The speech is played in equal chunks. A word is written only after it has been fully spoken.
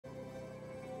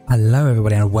Hello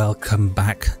everybody and welcome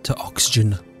back to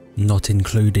Oxygen Not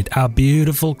Included, our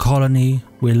beautiful colony.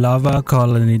 We love our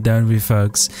colony, don't we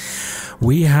folks?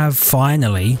 We have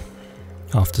finally,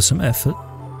 after some effort,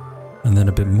 and then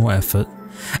a bit more effort,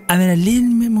 and then a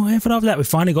little bit more effort after that, we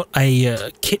finally got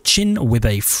a kitchen with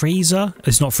a freezer.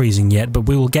 It's not freezing yet, but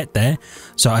we will get there.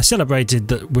 So I celebrated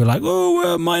that we're like, oh,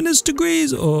 we're minus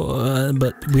degrees,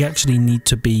 but we actually need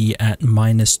to be at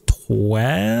minus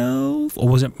 12, or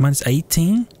was it minus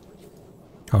 18?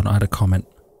 Hold on, I had a comment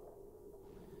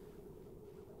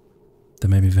that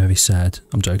made me very sad.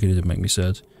 I'm joking, it didn't make me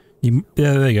sad. Yeah,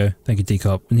 there you go. Thank you,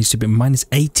 Decarb. It needs to be minus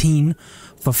 18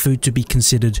 for food to be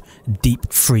considered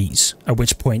deep freeze, at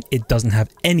which point it doesn't have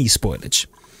any spoilage.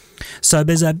 So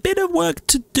there's a bit of work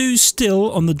to do still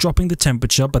on the dropping the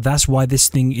temperature, but that's why this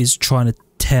thing is trying to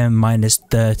tear minus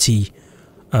 30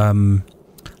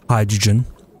 hydrogen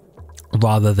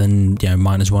rather than, you know,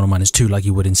 minus 1 or minus 2 like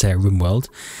you would in, say, a RimWorld.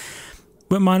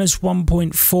 We're at minus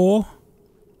 1.4.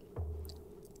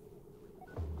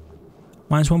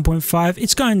 Minus 1.5.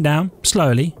 It's going down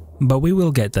slowly, but we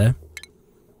will get there.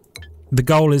 The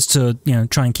goal is to, you know,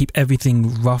 try and keep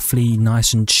everything roughly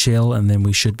nice and chill, and then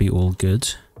we should be all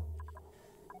good.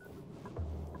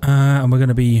 And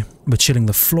we're chilling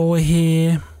the floor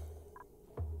here.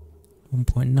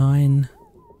 1.9.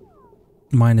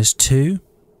 Minus 2.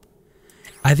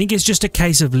 I think it's just a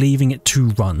case of leaving it to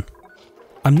run.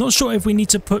 I'm not sure if we need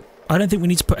to put... I don't think we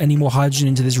need to put any more hydrogen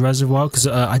into this reservoir, because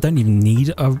I don't even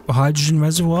need a hydrogen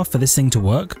reservoir for this thing to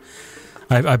work.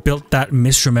 I built that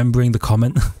misremembering the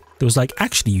comment. It was like,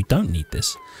 actually, you don't need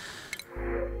this.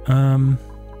 I'll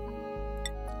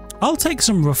take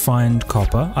some refined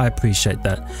copper. I appreciate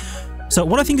that. So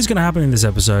what I think is going to happen in this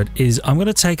episode is I'm going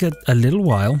to take a little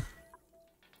while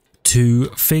to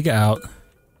figure out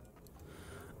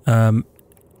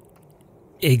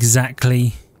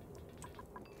exactly...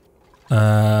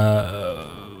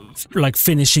 like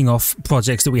finishing off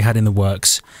projects that we had in the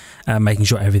works and making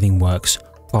sure everything works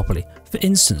properly. For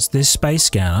instance, this space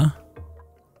scanner,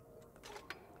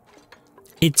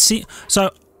 so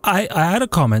I had a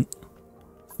comment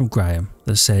from Graham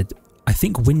that said, I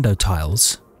think window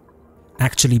tiles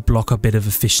actually block a bit of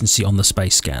efficiency on the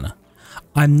space scanner.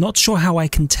 I'm not sure how I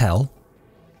can tell.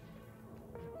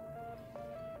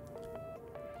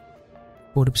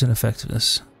 40%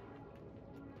 effectiveness.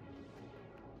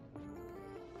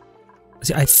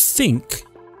 See, I think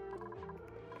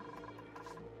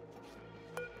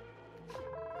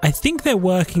they're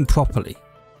working properly.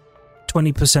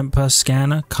 20% per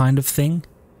scanner kind of thing.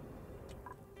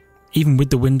 Even with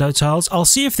the window tiles. I'll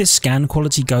see if this scan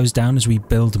quality goes down as we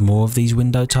build more of these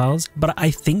window tiles, but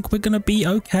I think we're going to be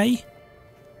okay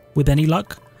with any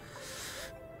luck.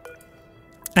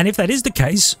 And if that is the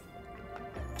case,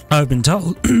 I've been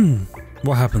told...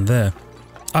 What happened there?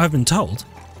 I've been told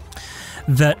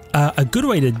that a good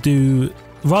way to do,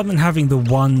 rather than having the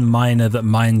one miner that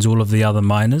mines all of the other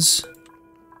miners,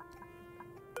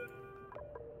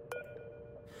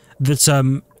 that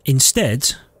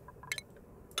instead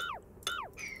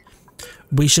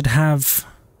we should have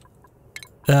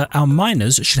our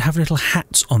miners should have little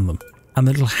hats on them, and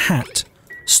the little hat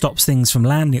stops things from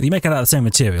landing. You make it out of the same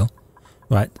material,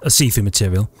 right? A see-through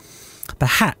material. The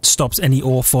hat stops any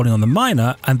ore falling on the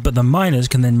miner, but the miners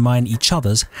can then mine each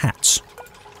other's hats.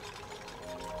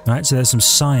 Right, so there's some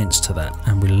science to that,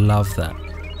 and we love that.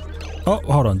 Oh,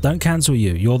 hold on, don't cancel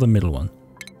you. You're the middle one.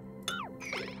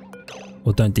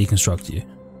 Or don't deconstruct you.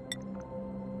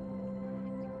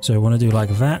 So I want to do like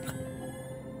that.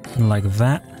 And like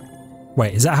that.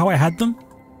 Wait, is that how I had them?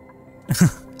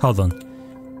 Hold on.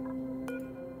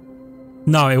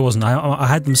 No, it wasn't. I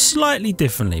had them slightly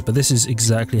differently, but this is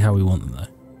exactly how we want them, though.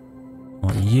 I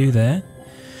want you there.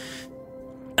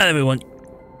 And then we want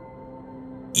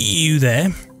you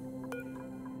there.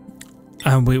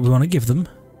 And we want to give them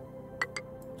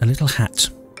a little hat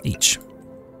each.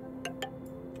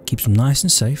 Keeps them nice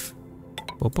and safe.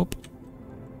 Bop, bop.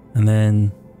 And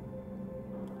then...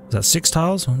 Is that 6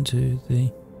 tiles? 1, 2,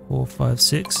 3, 4, 5,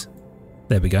 6.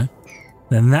 There we go.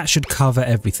 Then that should cover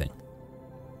everything.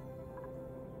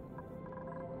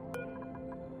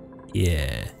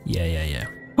 Yeah.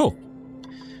 Cool.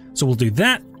 So we'll do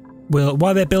that.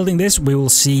 While they're building this, we will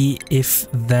see if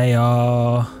they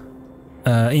are...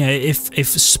 you know, if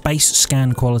space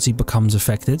scan quality becomes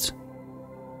affected.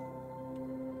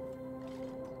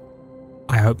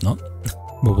 I hope not,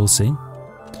 but we'll see.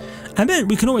 And then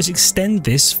we can always extend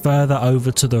this further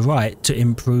over to the right to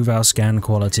improve our scan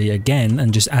quality again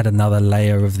and just add another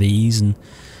layer of these. And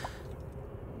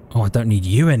oh, I don't need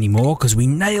you anymore because we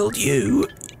nailed you.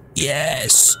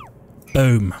 Yes.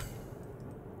 Boom.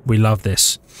 We love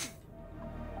this.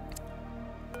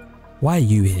 Why are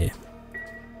you here?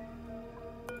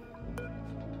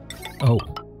 Oh.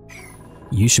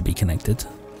 You should be connected.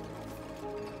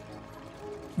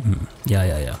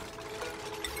 Yeah.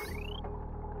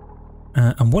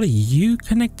 And what are you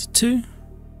connected to?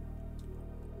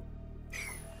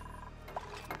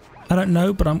 I don't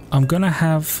know, but I'm gonna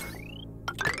have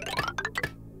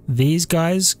these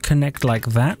guys connect like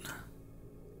that.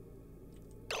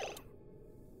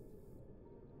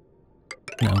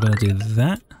 No, I'm gonna do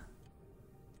that.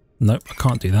 Nope, I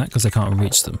can't do that because I can't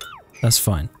reach them. That's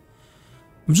fine.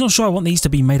 I'm just not sure I want these to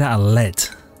be made out of lead.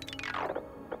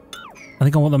 I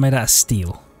think I want them made out of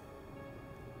steel.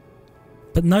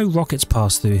 But no rockets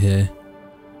pass through here.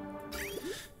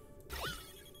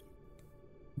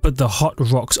 But the hot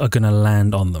rocks are going to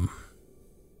land on them.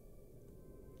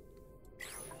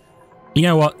 You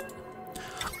know what?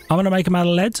 I'm going to make them out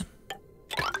of lead.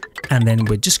 And then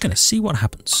we're just going to see what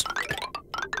happens.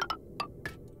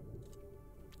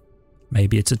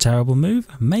 Maybe it's a terrible move.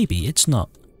 Maybe it's not.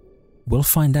 We'll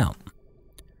find out.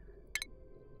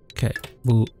 Okay,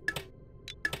 we'll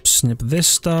snip this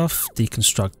stuff,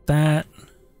 deconstruct that.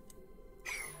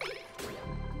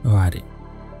 Alrighty.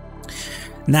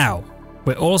 Now,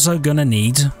 we're also gonna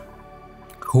need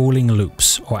cooling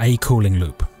loops, or a cooling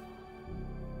loop.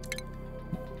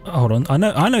 Hold on,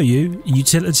 I know you.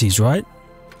 Utilities, right?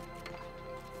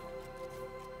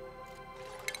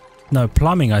 No,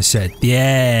 plumbing, I said.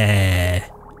 Yeah.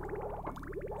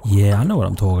 Yeah, I know what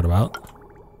I'm talking about.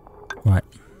 Right.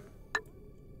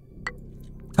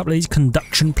 A couple of these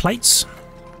conduction plates.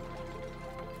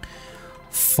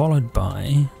 Followed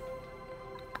by...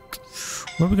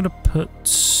 Where are we going to put...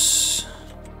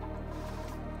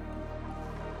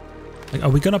 Like, are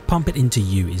we going to pump it into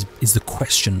you is the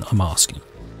question I'm asking.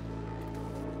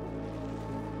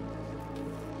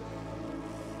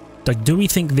 Like, do we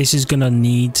think this is going to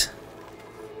need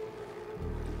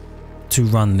to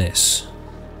run this?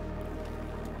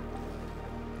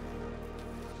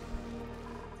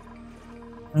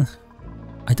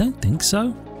 I don't think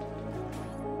so.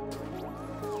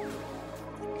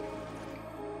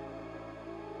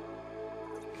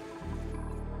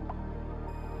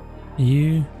 Are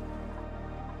you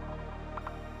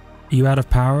out of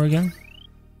power again?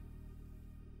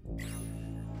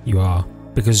 You are,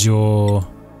 because you're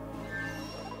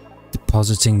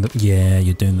depositing the... Yeah,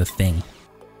 you're doing the thing.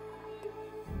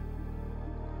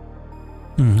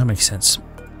 That makes sense.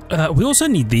 We also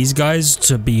need these guys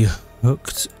to be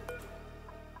hooked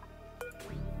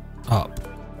up.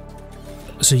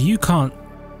 So you can't...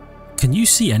 Can you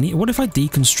see any... What if I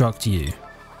deconstruct you?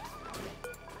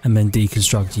 And then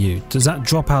deconstruct you? Does that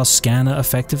drop our scanner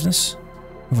effectiveness?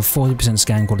 With a 40%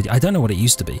 scan quality? I don't know what it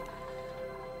used to be.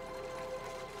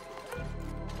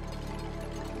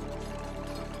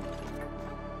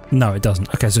 No, it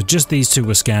doesn't. Okay, so just these two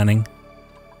were scanning.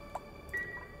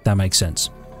 That makes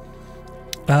sense.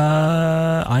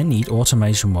 I need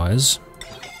automation wires.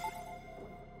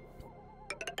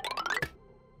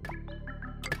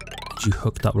 You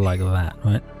hooked up like that,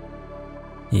 right?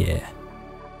 Yeah.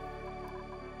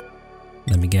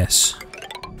 Let me guess.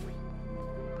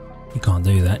 You can't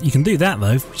do that. You can do that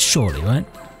though, surely, right?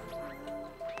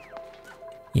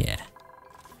 Yeah.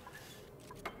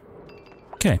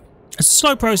 Okay. It's a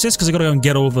slow process because I've got to go and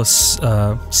get all the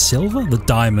silver, the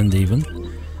diamond even.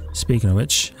 Speaking of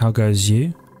which, how goes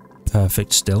you?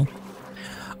 Perfect still.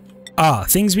 Ah,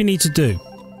 things we need to do.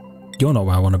 You're not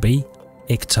where I want to be.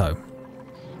 Icto.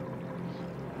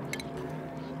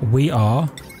 We are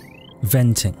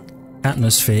venting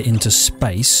atmosphere into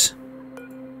space.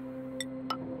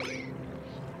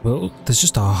 Well, there's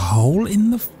just a hole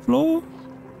in the floor?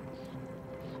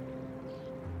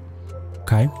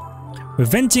 Okay. We're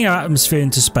venting our atmosphere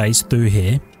into space through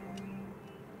here,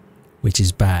 which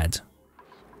is bad.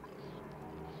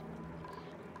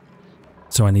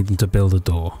 So I need them to build a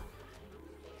door.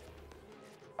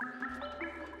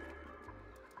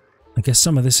 I guess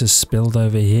some of this has spilled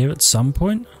over here at some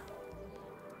point.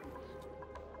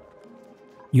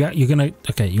 You're gonna...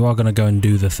 Okay, you are gonna go and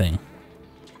do the thing.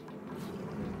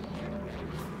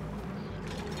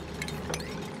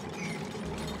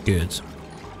 Good.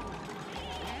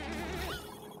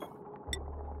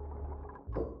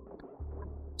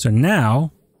 So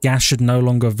now, gas should no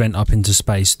longer vent up into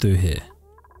space through here.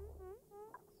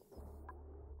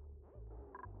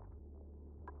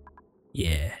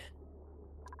 Yeah.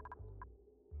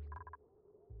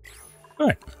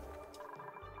 Alright.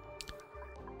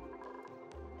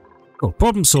 Cool.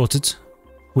 Problem sorted.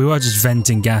 We were just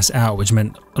venting gas out, which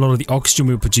meant a lot of the oxygen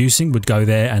we were producing would go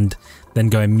there and then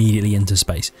go immediately into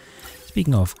space.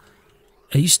 Speaking of,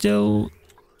 are you still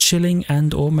chilling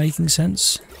and or making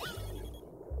sense?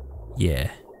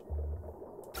 Yeah.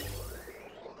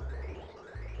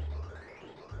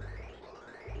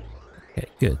 Okay,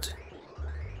 good.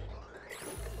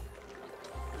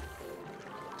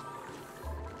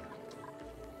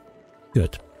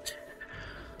 Good.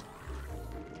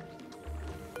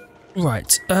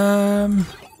 Right. The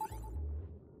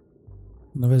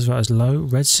reservoir is low.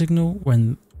 Red signal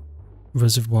when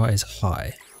reservoir is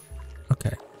high.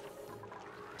 Okay.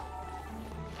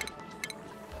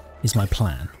 Is my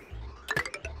plan.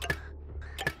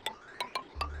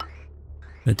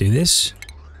 Gonna do this.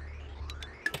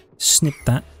 Snip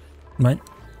that, right?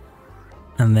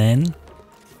 And then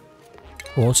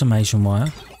automation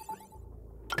wire.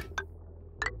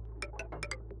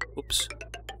 Oops.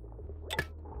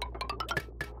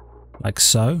 Like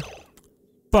so.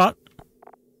 But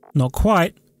not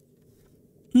quite.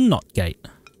 Not gate.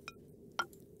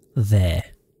 There.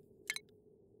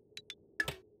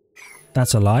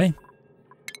 That's a lie.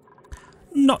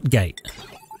 Not gate.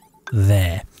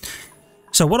 There.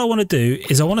 So what I want to do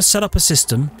is I want to set up a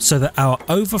system so that our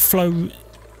overflow, what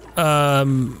are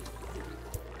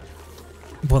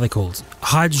they called?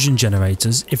 Hydrogen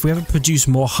generators. If we ever produce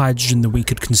more hydrogen than we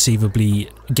could conceivably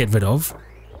get rid of,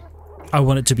 I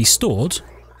want it to be stored.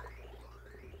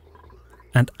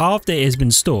 And after it has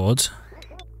been stored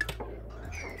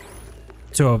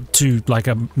to like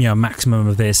a maximum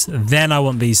of this, then I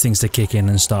want these things to kick in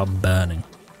and start burning.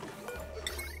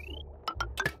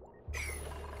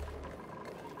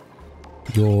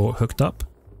 You're hooked up?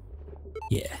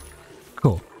 Yeah.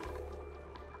 Cool.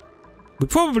 We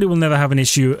probably will never have an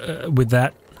issue with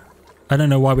that. I don't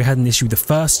know why we had an issue the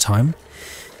first time.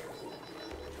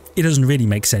 It doesn't really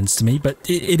make sense to me, but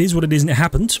it is what it is and it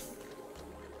happened.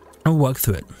 I'll work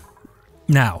through it.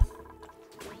 Now.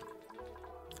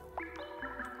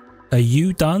 Are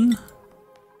you done?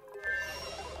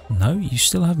 No, you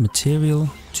still have material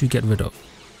to get rid of.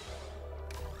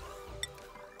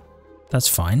 That's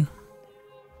fine.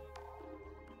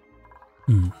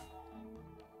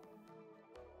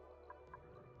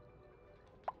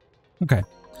 Okay.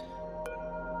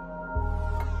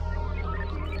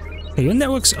 Okay, your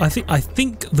networks, I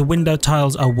think the window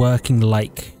tiles are working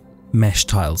like mesh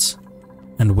tiles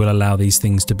and will allow these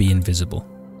things to be invisible.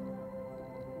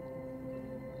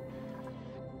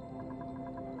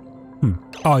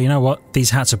 Oh, you know what? These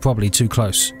hats are probably too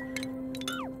close.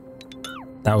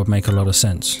 That would make a lot of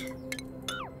sense.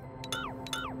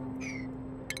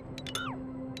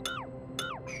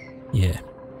 Yeah.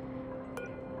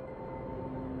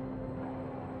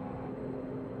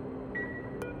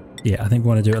 Yeah, I think we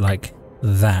want to do it like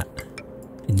that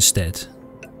instead.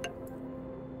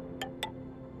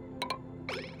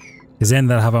 Because then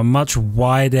they'll have a much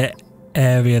wider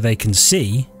area they can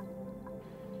see.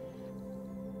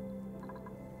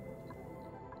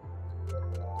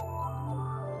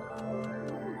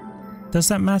 Does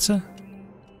that matter?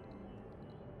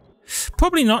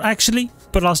 Probably not actually,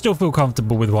 but I'll still feel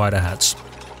comfortable with wider hats.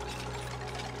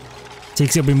 See,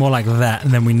 'cause it'll be more like that,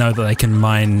 and then we know that they can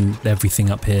mine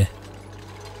everything up here.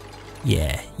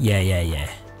 Yeah. Yeah,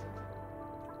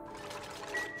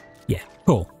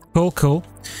 cool. Cool.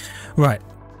 Right.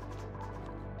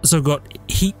 So I've got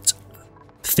heat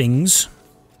things.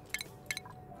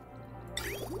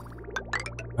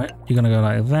 Right, you're gonna go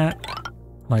like that,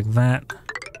 like that,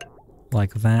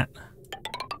 like that,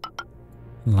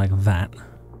 and like that.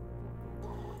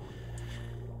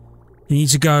 You need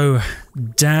to go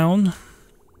down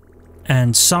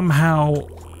and somehow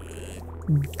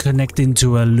connect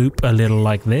into a loop a little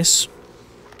like this.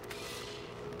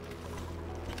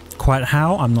 Quite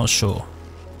how, I'm not sure.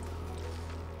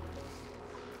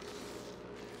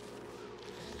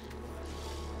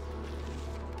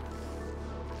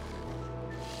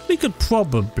 We could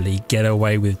probably get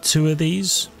away with 2 of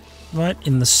these, right,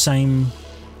 in the same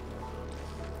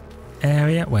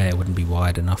area where it wouldn't be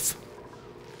wide enough.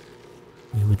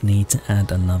 We would need to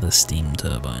add another steam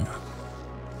turbine.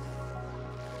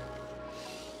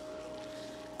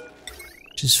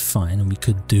 Which is fine, and we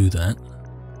could do that.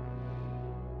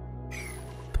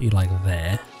 Put you like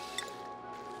there.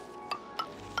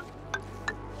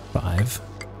 5.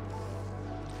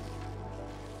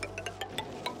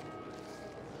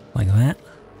 Like that.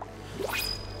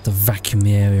 To vacuum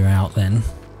the area out then.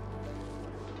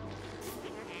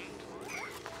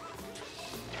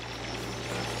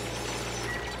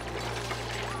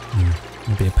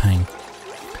 It'll be a pain.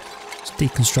 Let's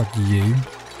deconstruct you.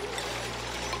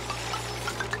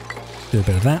 Do a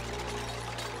bit of that.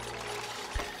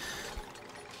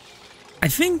 I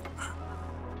think...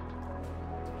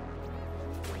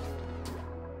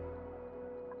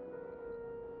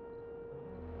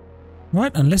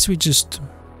 Right, unless we just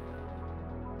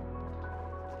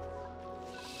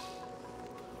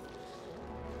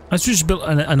Let's just build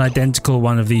an identical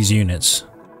one of these units.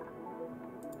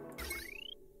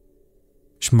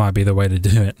 Which might be the way to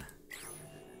do it.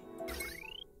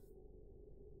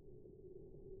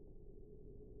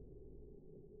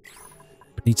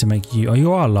 Need to make you... Oh,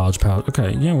 you are a large power.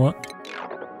 Okay, you know what?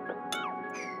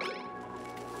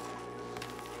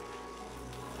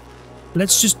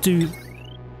 Let's just do...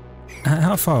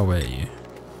 How far away are you?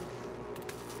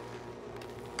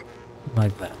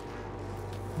 Like that.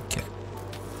 Okay.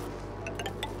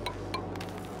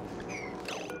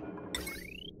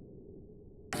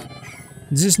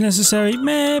 Is this necessary?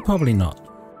 Meh, probably not.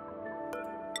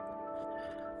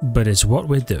 But it's what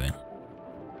we're doing.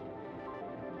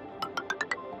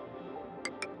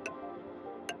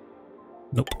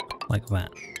 Nope, like that.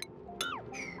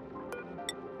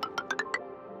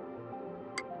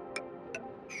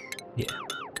 Yeah,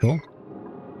 cool.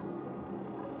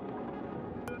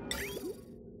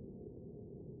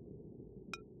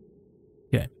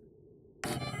 Okay.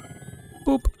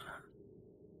 Boop.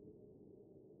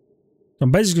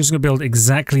 I'm basically just going to build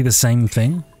exactly the same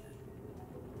thing.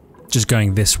 Just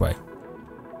going this way.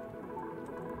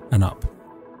 And up.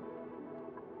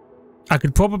 I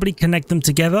could probably connect them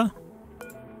together.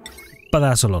 But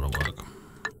that's a lot of work.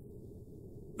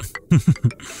 You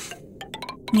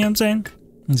know what I'm saying?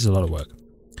 This is a lot of work.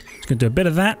 Just gonna do a bit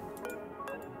of that.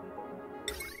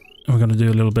 And we're gonna do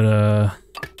a little bit of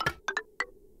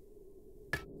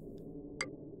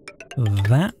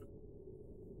that.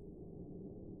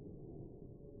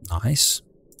 Nice.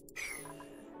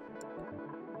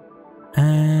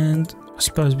 And I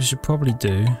suppose we should probably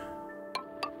do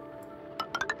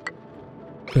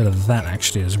a bit of that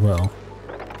actually as well.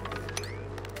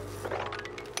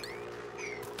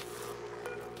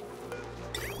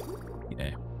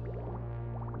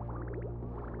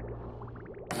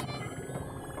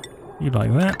 You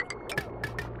like that.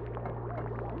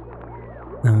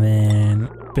 And then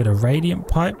a bit of radiant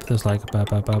pipe. There's like a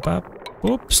bap.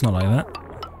 Oops, not like that.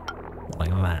 Not like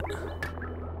that.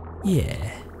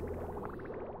 Yeah.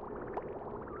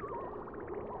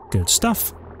 Good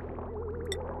stuff.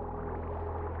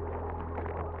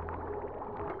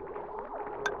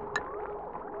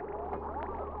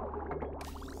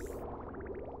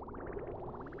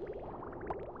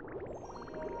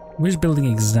 We're just building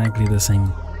exactly the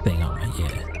same thing, aren't we? Yeah.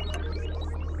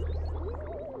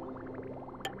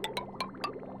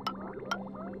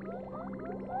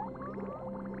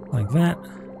 Like that.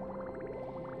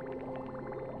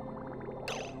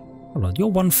 Hold on, you're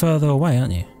one further away,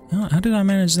 aren't you? How did I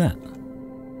manage that?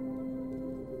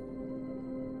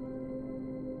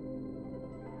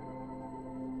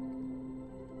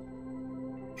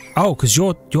 Oh, because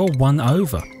you're one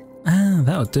over. Ah,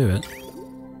 that'll do it.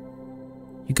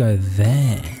 You go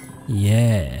there.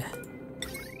 Yeah.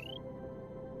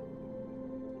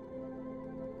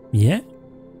 Yeah?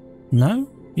 No?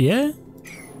 Yeah?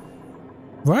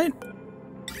 Right?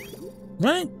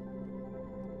 Right?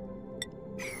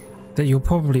 That you're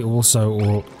probably also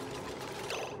all...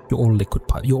 You're all liquid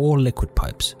pipe. You're all liquid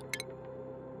pipes.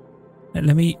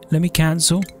 Let me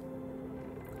cancel.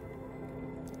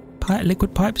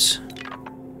 Liquid pipes?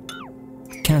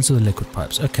 Cancel the liquid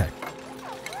pipes. Okay.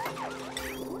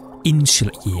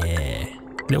 Insulate, yeah.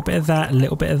 A little bit of that, a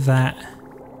little bit of that.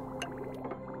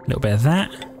 A little bit of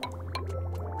that.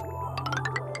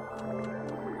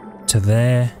 To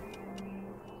there.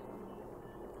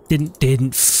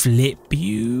 Didn't flip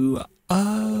you.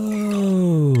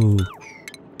 Oh.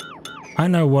 I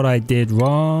know what I did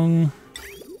wrong.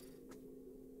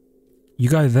 You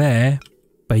go there,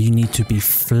 but you need to be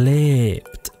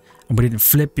flipped. And we didn't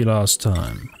flip you last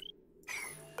time.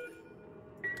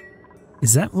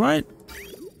 Is that right?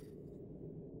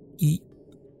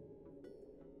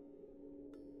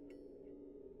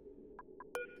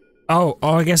 Oh,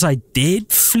 I guess I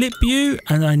did flip you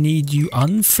and I need you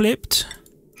unflipped.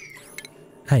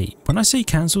 Hey, when I say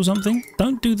cancel something,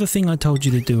 don't do the thing I told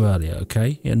you to do earlier,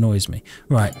 okay? It annoys me.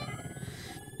 Right.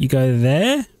 You go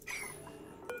there.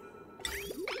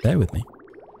 Bear with me.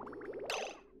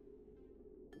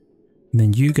 And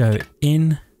then you go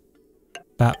in.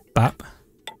 Bap, bap.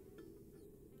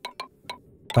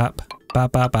 Bap,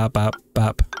 bap, bap, bap, bap,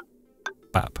 bap,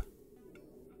 bap.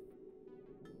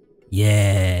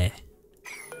 Yeah.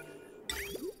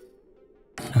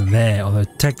 And there, although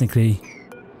technically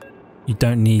you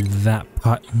don't need that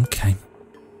pipe. Okay.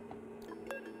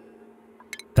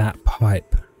 That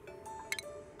pipe.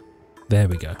 There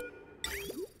we go.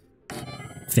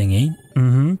 Thingy.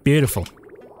 Mm-hmm. Beautiful.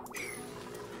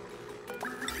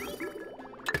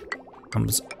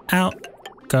 Comes out,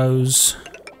 goes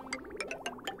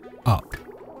up.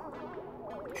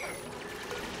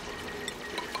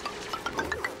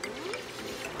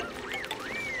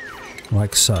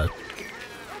 Like so.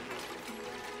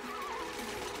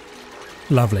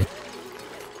 Lovely.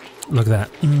 Look at that.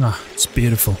 It's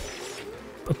beautiful.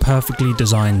 Perfectly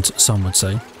designed, some would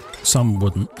say. Some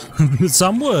wouldn't.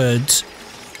 Some would.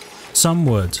 Some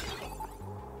would.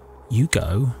 You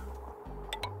go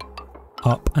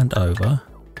up and over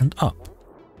and up.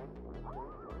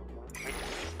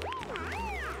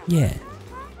 Yeah.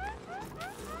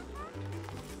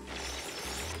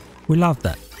 We love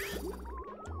that.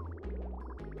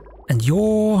 And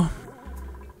you're...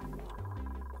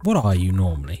 What are you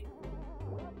normally?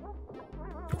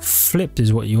 Flipped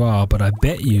is what you are, but I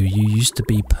bet you used to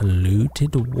be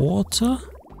polluted water?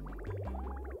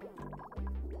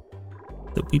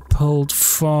 That we pulled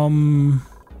from...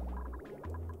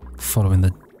 Following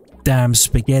the damn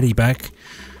spaghetti back.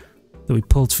 That we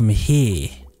pulled from here.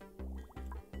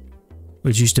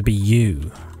 Which used to be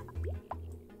you.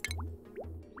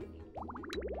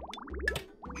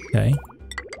 Okay.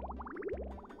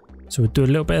 So we'll do a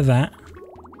little bit of that.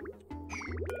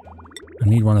 I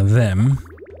need one of them.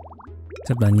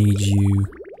 Except I need you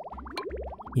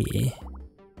here.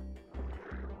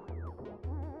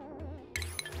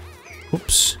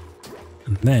 Oops.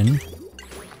 And then, you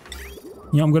know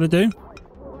what I'm going to do?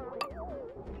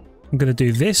 I'm going to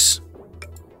do this.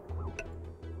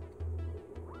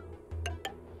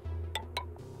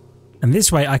 And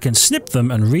this way I can snip them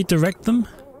and redirect them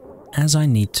as I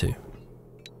need to.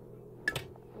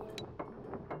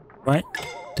 Right?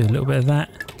 Do a little bit of that,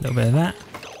 a little bit of that.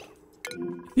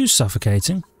 Who's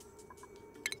suffocating?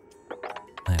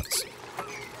 That's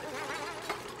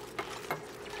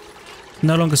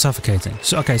no longer suffocating.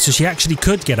 So okay, so she actually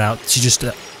could get out. She just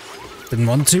didn't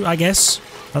want to, I guess.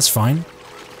 That's fine.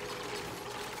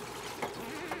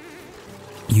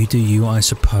 You do you, I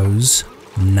suppose.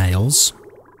 Nails.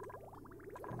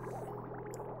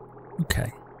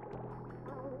 Okay.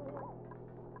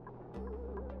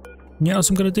 You know what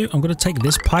I'm going to do? I'm going to take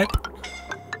this pipe.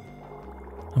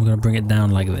 I'm going to bring it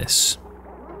down like this.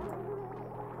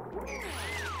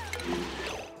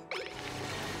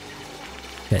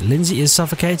 Okay, Lindsay is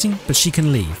suffocating, but she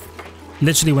can leave.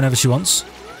 Literally whenever she wants.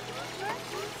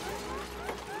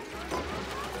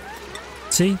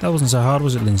 See? That wasn't so hard,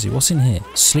 was it, Lindsay? What's in here?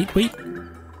 Sleet wheat?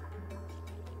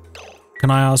 Can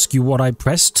I ask you what I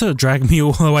pressed to drag me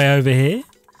all the way over here?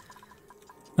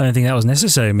 I don't think that was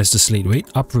necessary, Mr. Sleetwheat.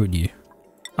 Uproot you.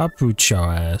 Uproot your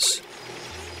ass.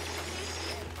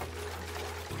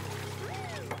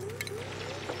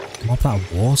 Mop that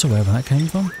water, wherever that came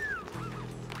from.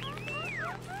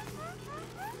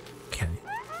 Okay.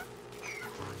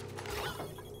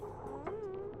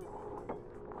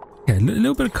 Okay, a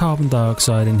little bit of carbon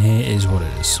dioxide in here is what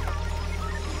it is.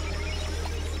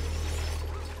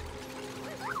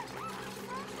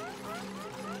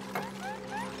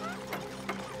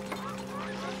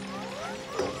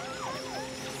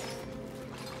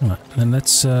 Right, then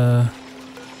let's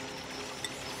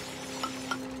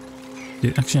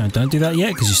actually, no, don't do that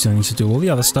yet, because you still need to do all the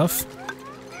other stuff.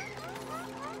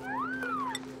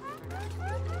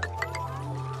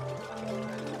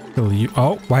 Fill you...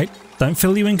 Oh, wait. Don't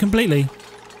fill you in completely.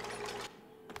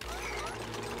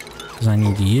 Because I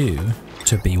need you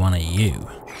to be one of you.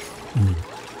 Mm.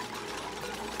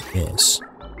 Yes.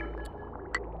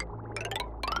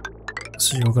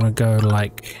 So you're going to go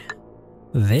like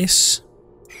this.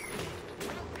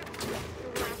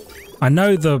 I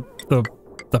know the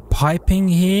piping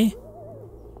here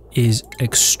is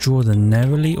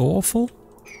extraordinarily awful.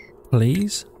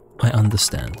 Please, I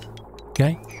understand.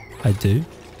 Okay, I do.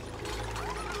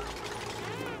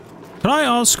 Can I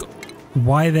ask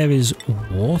why there is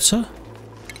water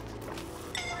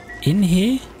in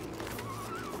here?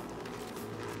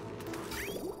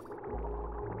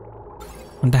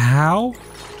 And how?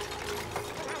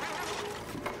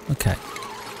 Okay.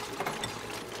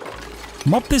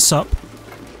 Mop this up.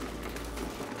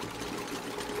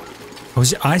 Oh,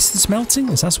 is it ice that's melting?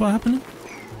 Is that what's happening?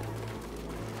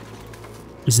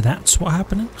 Is that what's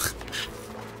happening?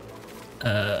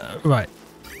 Right.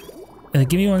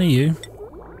 Give me one of you.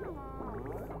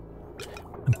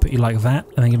 And put you like that.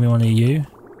 And then give me one of you.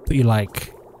 Put you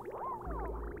like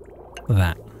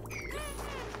that.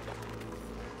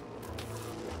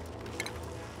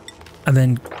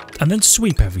 And then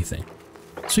sweep everything.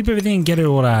 Sweep everything and get it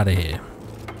all out of here.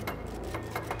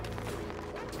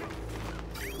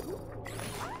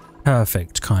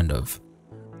 Perfect, kind of.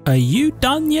 Are you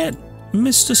done yet,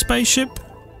 Mr. Spaceship?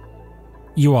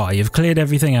 You are. You've cleared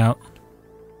everything out.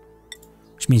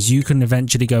 Which means you can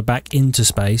eventually go back into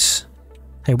space.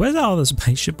 Hey, where's our other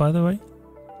spaceship, by the way?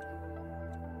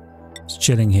 It's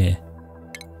chilling here.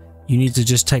 You need to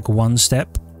just take one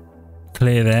step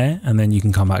clear there, and then you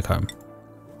can come back home.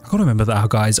 I gotta remember that our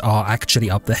guys are actually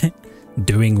up there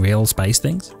doing real space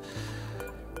things.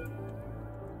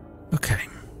 Okay.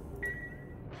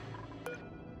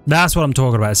 That's what I'm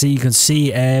talking about. See, you can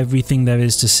see everything there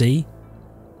is to see.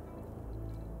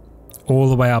 All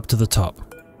the way up to the top.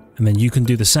 And then you can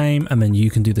do the same, and then you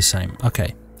can do the same.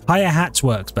 Okay. Higher hats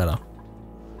works better.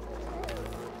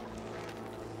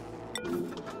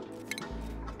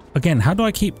 Again, how do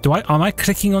I keep... Am I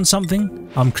clicking on something?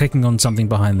 I'm clicking on something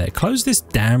behind there. Close this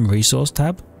damn resource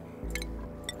tab.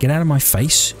 Get out of my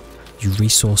face, you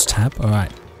resource tab.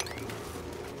 Alright.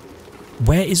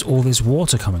 Where is all this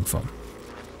water coming from?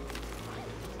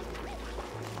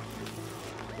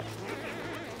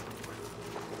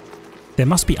 There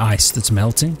must be ice that's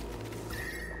melting.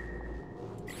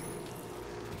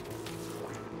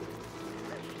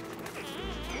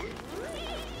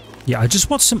 Yeah, I just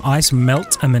watched some ice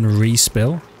melt and then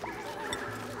respill.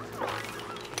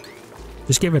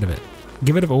 Just get rid of it.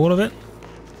 Get rid of all of it.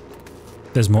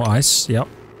 There's more ice, yep.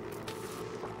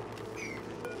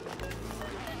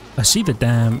 I see the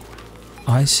damn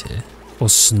ice here. Or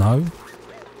snow.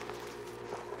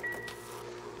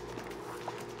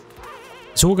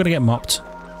 It's all gonna get mopped.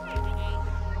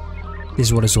 This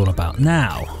is what it's all about.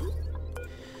 Now,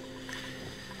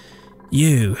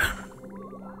 you.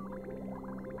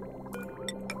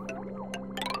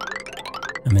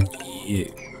 And then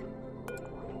you.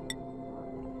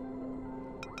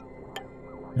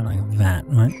 Like that,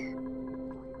 right?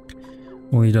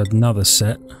 We'll need another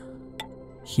set.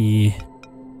 Here.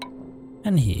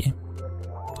 And here.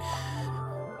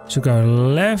 So go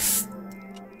left.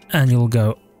 And you'll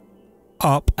go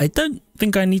up. I don't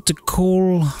think I need to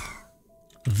call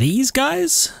these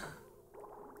guys.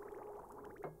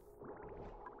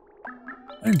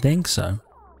 I don't think so.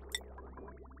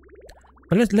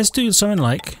 But let's do something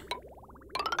like...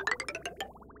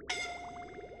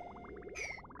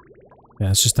 Yeah,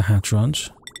 it's just a hatch ranch.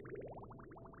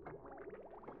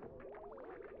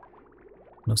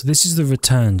 So this is the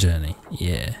return journey.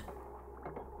 Yeah.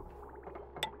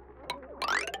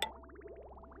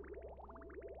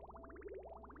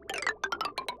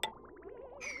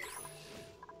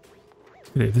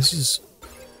 Okay, this is...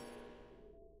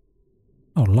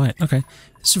 Oh, light. Okay.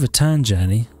 This is a return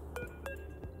journey.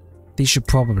 These should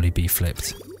probably be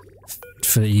flipped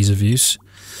for ease of use.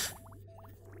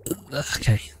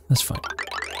 Okay, that's fine.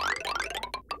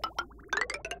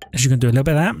 So you're going to do a little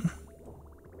bit of that.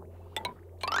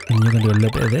 And you're going to do a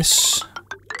little bit of this.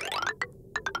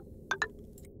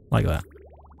 Like that.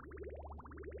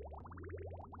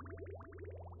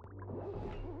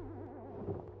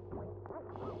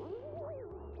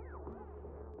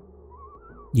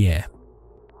 Yeah.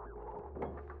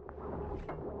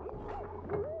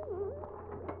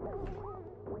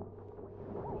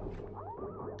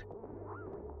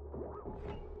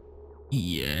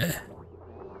 Yeah.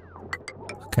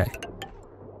 Okay.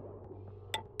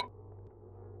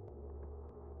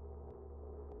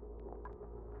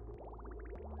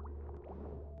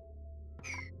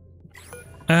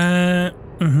 And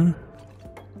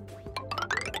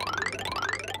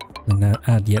now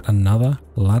add yet another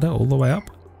ladder all the way up.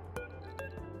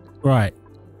 Right.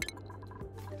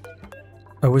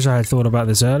 I wish I had thought about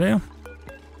this earlier.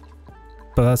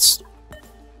 But that's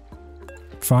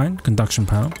fine. Conduction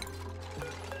panel.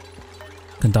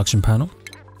 Conduction panel.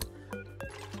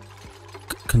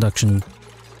 Conduction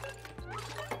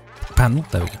panel.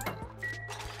 There we go.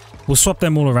 We'll swap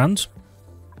them all around.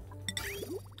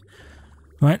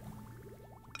 Right.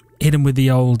 Hit them with the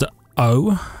old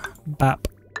O. Bap,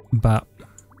 bap,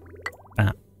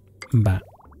 bap, bap,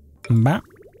 bap.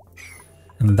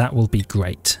 And that will be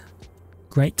great.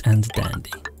 Great and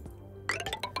dandy.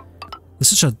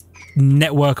 There's such a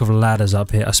network of ladders up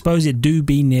here. I suppose it do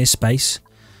be near space.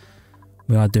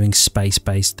 We are doing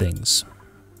space-based things.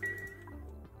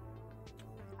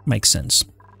 Makes sense.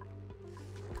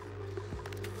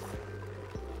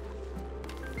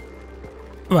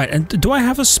 Right, and do I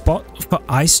have a spot for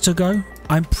ice to go?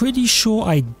 I'm pretty sure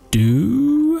I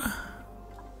do.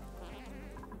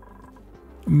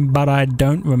 But I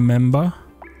don't remember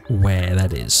where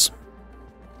that is.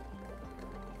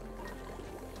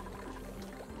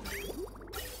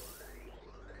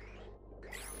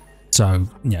 So,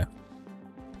 yeah.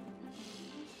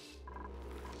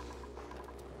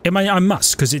 I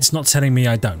must, because it's not telling me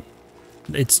I don't.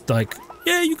 It's like,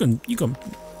 yeah, you can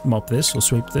mop this or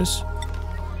sweep this.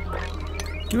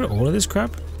 Give it all of this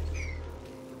crap.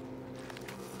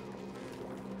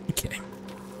 Okay.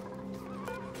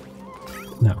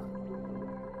 Now,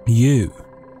 you.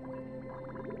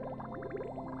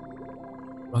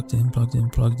 Plugged in, plugged in,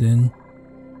 plugged in.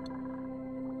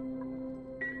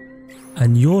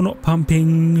 And you're not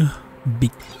pumping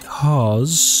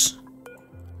because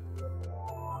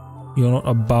you're not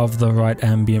above the right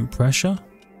ambient pressure.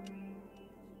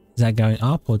 Is that going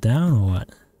up or down or what?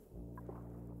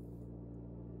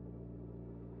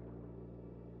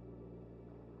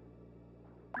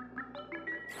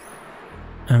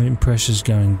 Ambient pressure's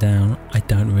going down. I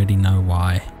don't really know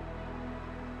why.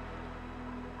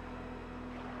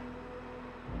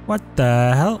 What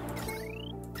the hell?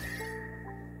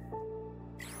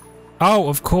 Oh,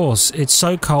 of course. It's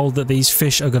so cold that these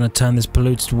fish are going to turn this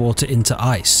polluted water into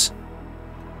ice.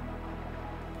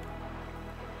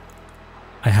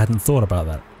 I hadn't thought about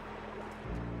that.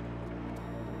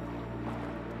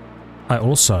 I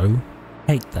also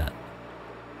hate that.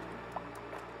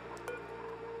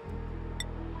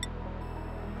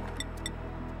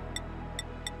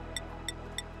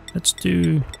 Let's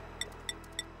do...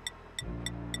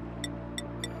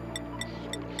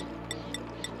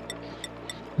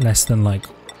 less than like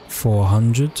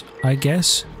 400, I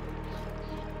guess.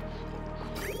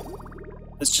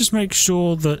 Let's just make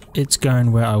sure that it's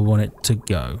going where I want it to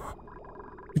go.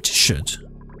 Which it should.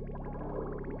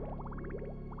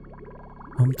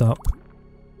 Pumped up.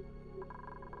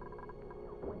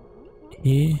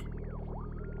 Here.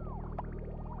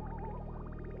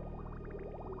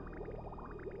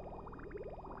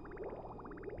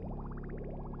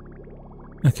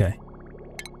 Okay.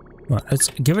 Right, let's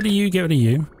give it a you, give it a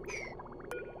you.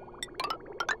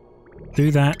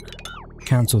 Do that.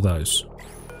 Cancel those.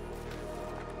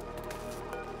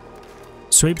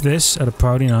 Sweep this at a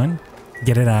priority 9.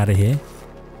 Get it out of here.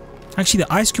 Actually,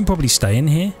 the ice can probably stay in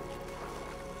here.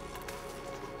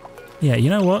 Yeah, you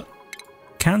know what?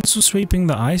 Cancel sweeping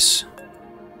the ice.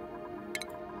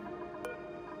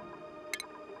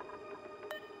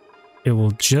 It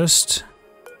will just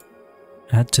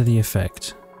add to the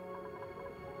effect.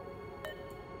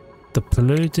 The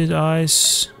polluted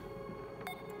ice.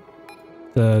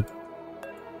 The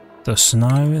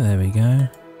snow. There we go.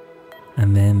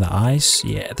 And then the ice.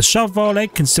 Yeah, the shovel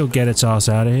egg can still get its ass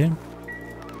out of here.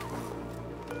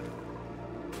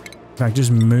 In fact,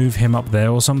 just move him up there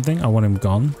or something. I want him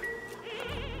gone.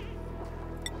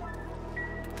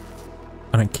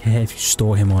 I don't care if you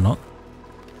store him or not.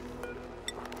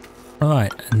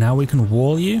 Alright, and now we can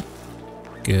wall you.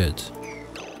 Good.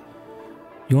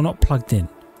 You're not plugged in.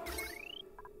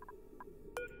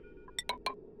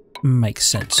 Makes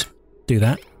sense. Do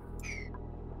that.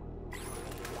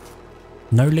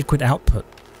 No liquid output.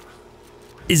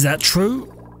 Is that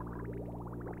true?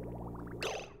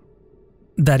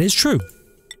 That is true.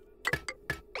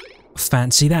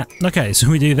 Fancy that. Okay, so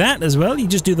we do that as well. You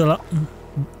just do the...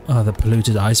 Oh, the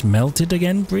polluted ice melted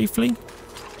again briefly.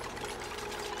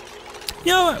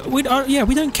 Yeah, we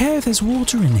don't care if there's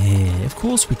water in here. Of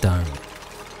course we don't.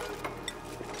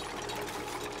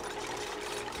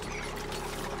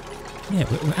 Yeah,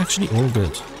 we're actually all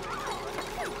good.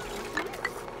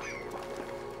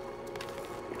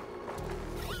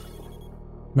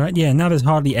 Right, yeah, now there's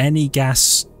hardly any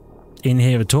gas in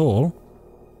here at all.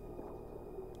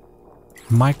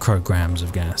 Micrograms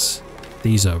of gas.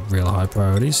 These are real high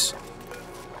priorities.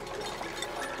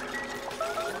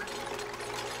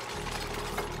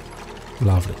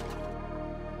 Lovely.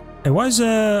 Hey, why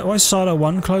is silo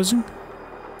 1 closing?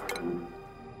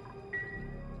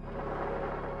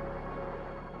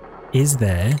 Is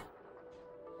there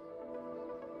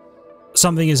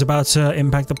something is about to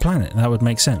impact the planet? That would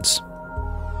make sense.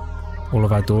 All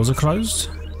of our doors are closed.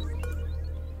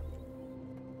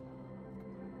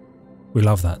 We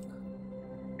love that.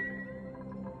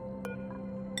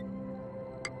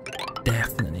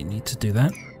 Definitely need to do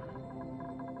that.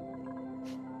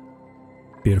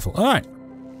 Beautiful. All right.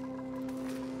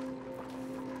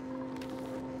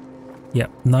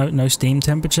 Yep. No steam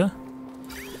temperature.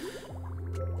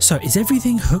 So is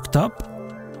everything hooked up?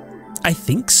 I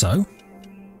think so.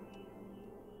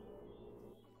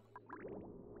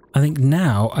 I think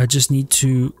now I just need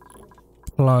to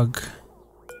plug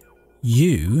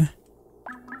you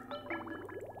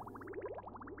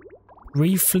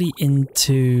briefly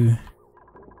into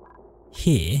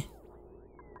here.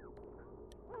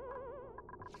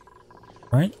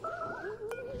 Right?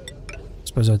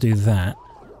 Suppose I'll do that.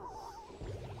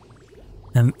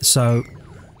 And so...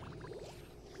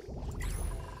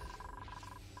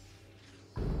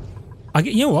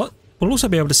 you know what? We'll also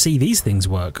be able to see these things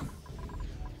work.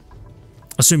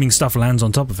 Assuming stuff lands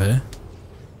on top of here.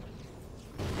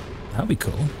 That'd be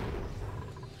cool.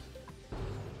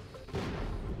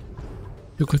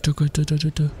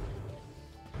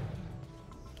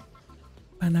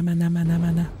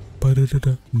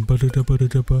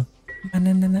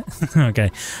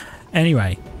 Okay.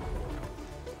 Anyway.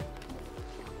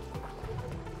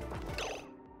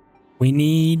 We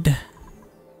need...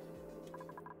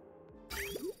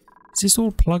 Is this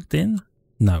all plugged in?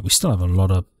 No, we still have a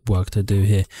lot of work to do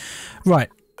here.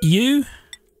 Right, you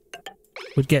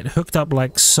would get hooked up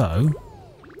like so.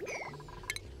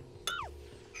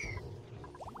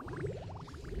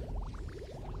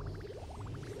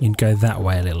 You'd go that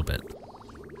way a little bit.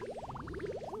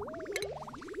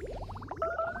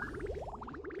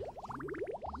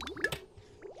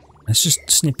 Let's just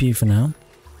snip you for now.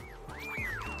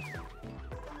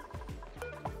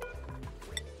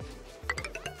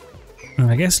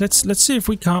 I guess let's see if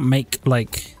we can't make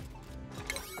like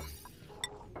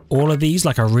all of these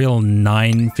like a real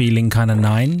 9 feeling kind of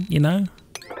 9, you know?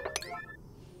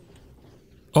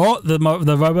 Oh, the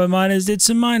robo miners did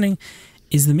some mining.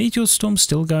 Is the meteor storm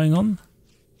still going on?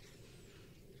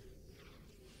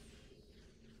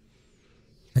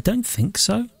 I don't think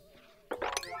so.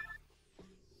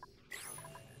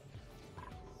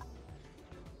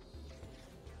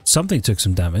 Something took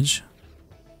some damage.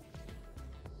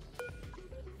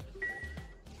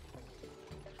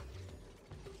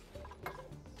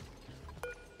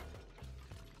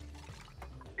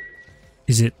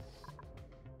 Is it?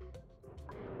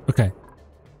 Okay.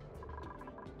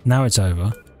 Now it's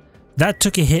over. That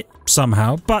took a hit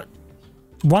somehow, but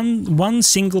one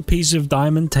single piece of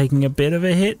diamond taking a bit of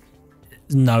a hit,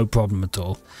 no problem at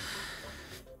all.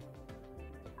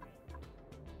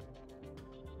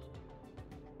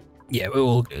 Yeah, we're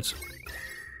all good.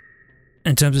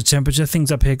 In terms of temperature,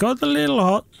 things up here got a little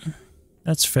hot.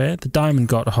 That's fair. The diamond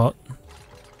got hot.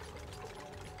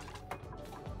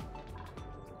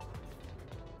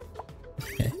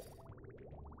 Okay.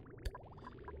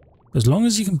 As long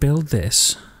as you can build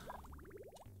this,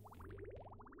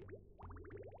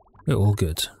 we're all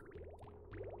good.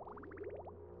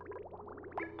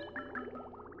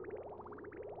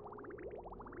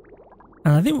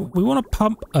 And I think we want to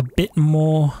pump a bit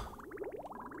more.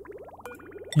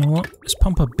 You know what? Let's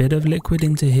pump a bit of liquid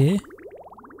into here.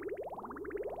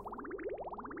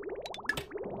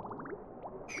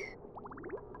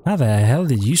 How the hell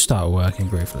did you start working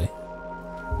briefly?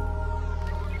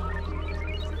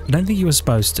 I don't think you were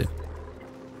supposed to.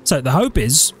 So the hope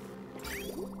is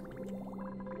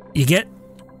you get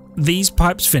these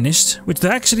pipes finished, which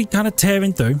they're actually kind of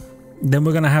tearing through. Then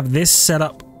we're going to have this set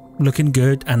up looking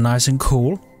good and nice and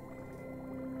cool.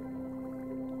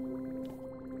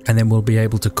 And then we'll be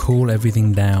able to cool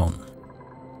everything down.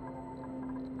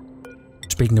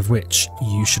 Speaking of which,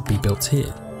 you should be built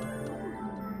here.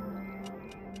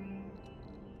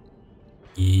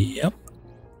 Yep.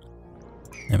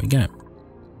 There we go.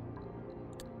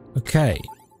 Okay.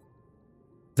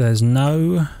 There's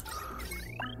no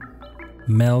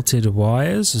melted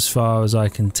wires as far as I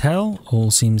can tell.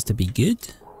 All seems to be good.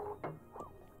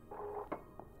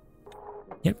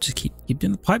 Yep, just keep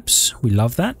doing the pipes. We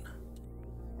love that.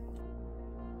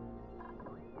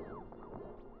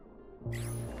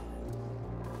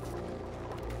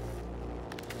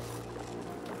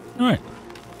 Alright.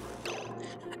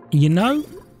 You know,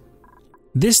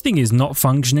 this thing is not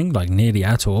functioning like nearly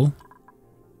at all.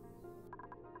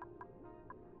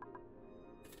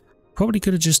 Probably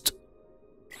could have just...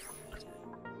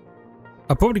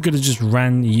 I probably could have just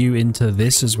ran you into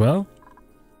this as well.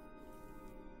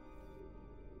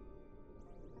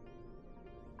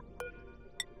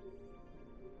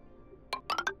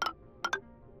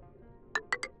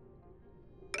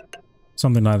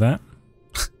 Something like that.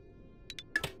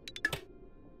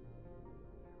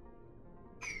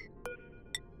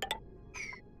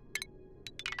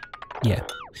 Yeah.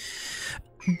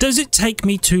 Does it take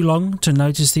me too long to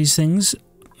notice these things?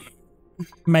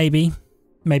 Maybe.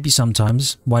 Maybe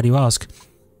sometimes. Why do you ask?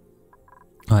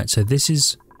 Alright, so this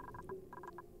just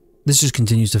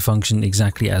continues to function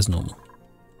exactly as normal.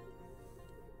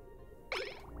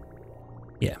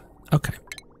 Yeah, okay.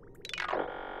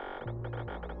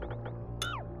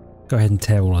 Go ahead and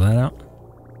tear all of that out.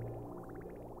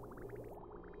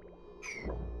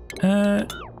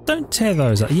 Don't tear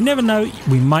those out. You never know,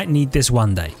 we might need this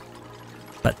one day.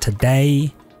 But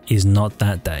today is not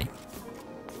that day.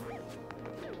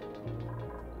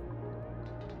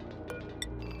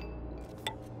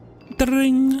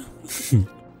 Ding.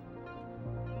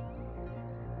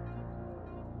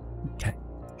 Okay.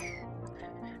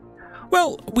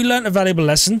 Well, we learnt a valuable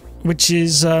lesson, which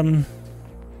is failure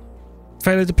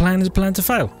to plan is a plan to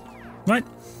fail, right?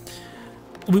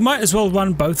 We might as well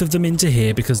run both of them into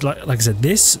here because, like I said,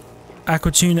 this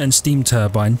aquatuna and steam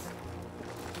turbine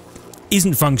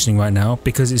isn't functioning right now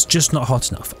because it's just not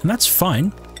hot enough, and that's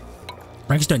fine.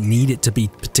 I just don't need it to be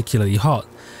particularly hot.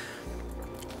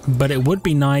 But it would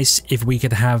be nice if we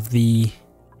could have the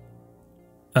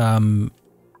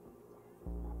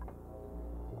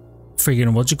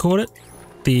friggin' what do you call it?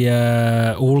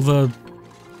 The all the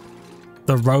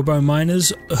robo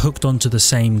miners hooked onto the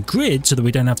same grid so that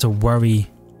we don't have to worry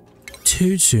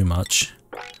too much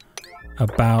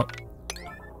about.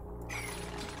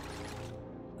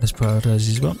 Let's prioritize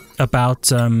as well.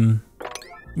 About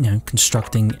you know,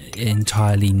 constructing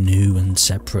entirely new and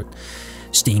separate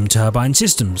steam turbine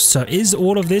systems. So is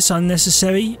all of this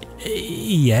unnecessary?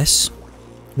 Yes.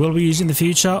 Will we use it in the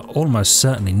future? Almost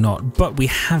certainly not, but we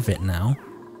have it now.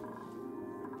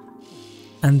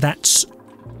 And that's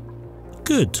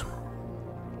good.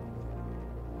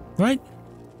 Right?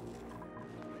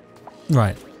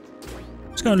 Right.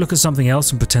 Let's go and look at something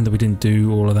else and pretend that we didn't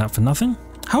do all of that for nothing.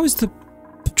 How is the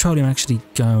petroleum actually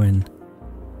going?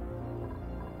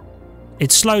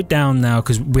 It's slowed down now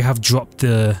because we have dropped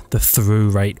the through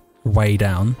rate way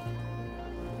down.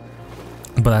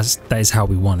 But that is how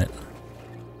we want it.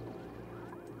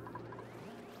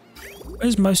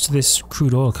 Where's most of this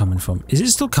crude oil coming from? Is it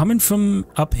still coming from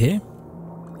up here?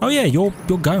 Oh yeah, you're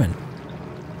going.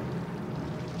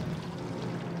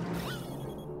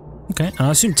 Okay, and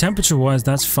I assume temperature-wise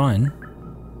that's fine.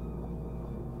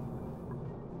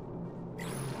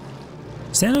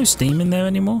 Is there no steam in there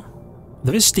anymore?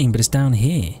 There is steam, but it's down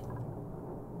here.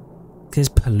 There's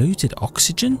polluted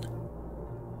oxygen?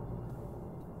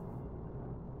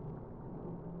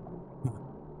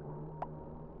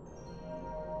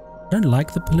 I don't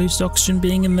like the polluted oxygen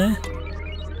being in there.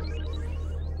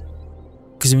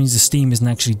 Because it means the steam isn't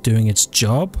actually doing its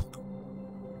job.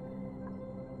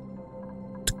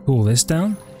 To cool this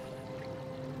down.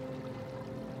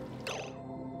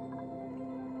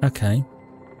 Okay.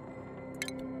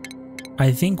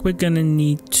 I think we're gonna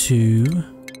need to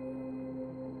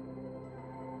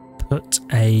put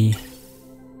a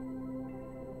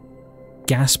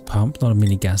gas pump, not a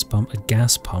mini gas pump, a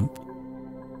gas pump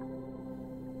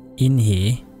in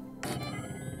here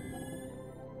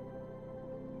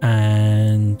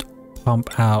and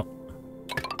pump out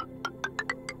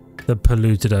the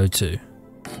polluted O2.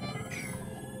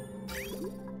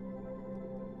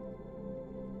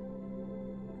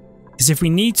 Because if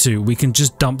we need to, we can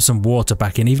just dump some water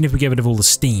back in. Even if we get rid of all the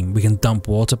steam, we can dump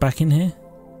water back in here.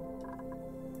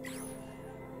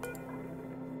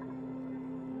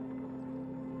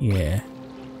 Yeah.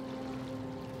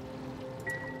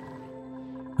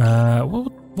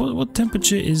 What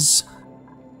temperature is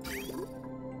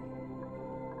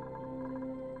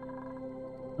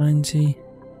 90?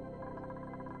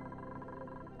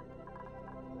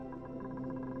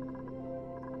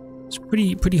 It's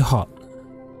pretty hot.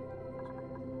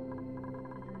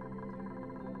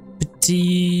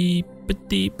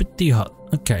 Pretty hot.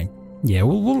 Okay. Yeah,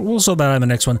 we'll sort that out in the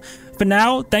next one. For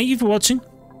now, thank you for watching.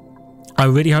 I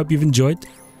really hope you've enjoyed.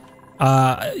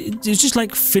 It's just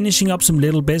like finishing up some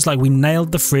little bits. Like we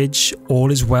nailed the fridge,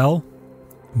 all is well.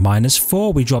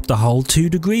 -4, we dropped a whole 2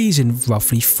 degrees in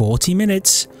roughly 40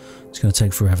 minutes. It's going to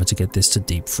take forever to get this to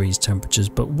deep freeze temperatures,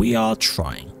 but we are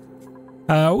trying.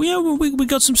 We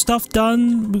got some stuff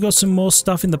done. We got some more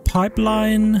stuff in the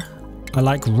pipeline. I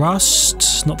like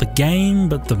Rust, not the game,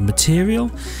 but the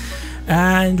material.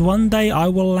 And one day I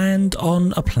will land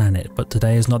on a planet, but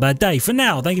today is not that day. For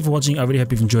now, thank you for watching. I really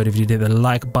hope you've enjoyed. If you did, the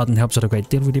like button helps out a great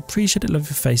deal. Really appreciate it. Love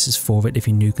your faces for it. If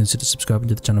you're new, consider subscribing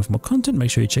to the channel for more content. Make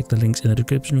sure you check the links in the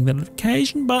description, ring that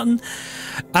notification button.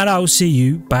 And I will see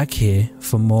you back here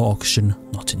for more Oxygen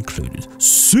Not Included.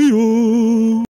 See you!